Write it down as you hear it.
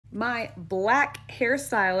My black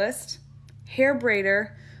hairstylist, hair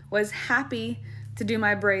braider, was happy to do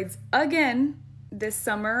my braids again this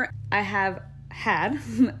summer. I have had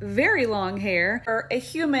very long hair for a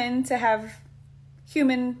human to have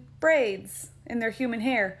human braids in their human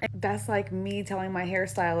hair. That's like me telling my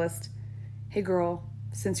hairstylist, hey girl,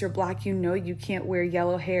 since you're black, you know you can't wear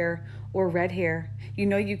yellow hair or red hair. You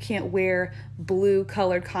know you can't wear blue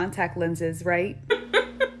colored contact lenses, right?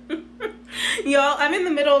 Y'all, I'm in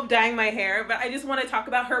the middle of dyeing my hair, but I just want to talk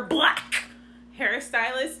about her black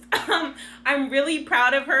hairstylist. I'm really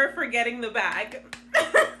proud of her for getting the bag.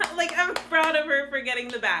 Like, I'm proud of her for getting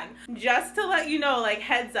the bag. Just to let you know, like,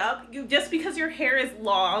 heads up, just because your hair is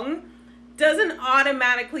long doesn't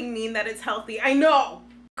automatically mean that it's healthy. I know,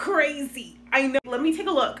 crazy. I know. Let me take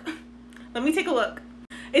a look. Let me take a look.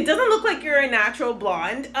 It doesn't look like you're a natural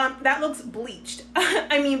blonde. That looks bleached.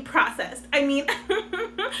 I mean, processed. I mean,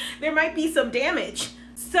 there might be some damage.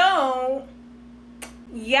 So,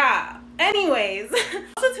 yeah. Anyways,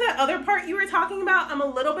 also to the other part you were talking about, I'm a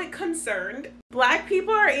little bit concerned. Black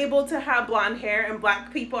people are able to have blonde hair and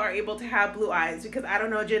black people are able to have blue eyes because I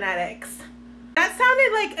don't know genetics. That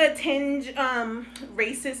sounded like a tinge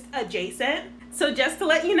racist adjacent. So just to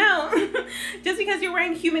let you know, just because you're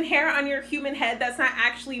wearing human hair on your human head that's not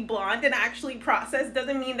actually blonde and actually processed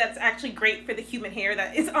doesn't mean that's actually great for the human hair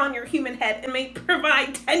that is on your human head and may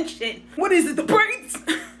provide tension. What is it, the braids?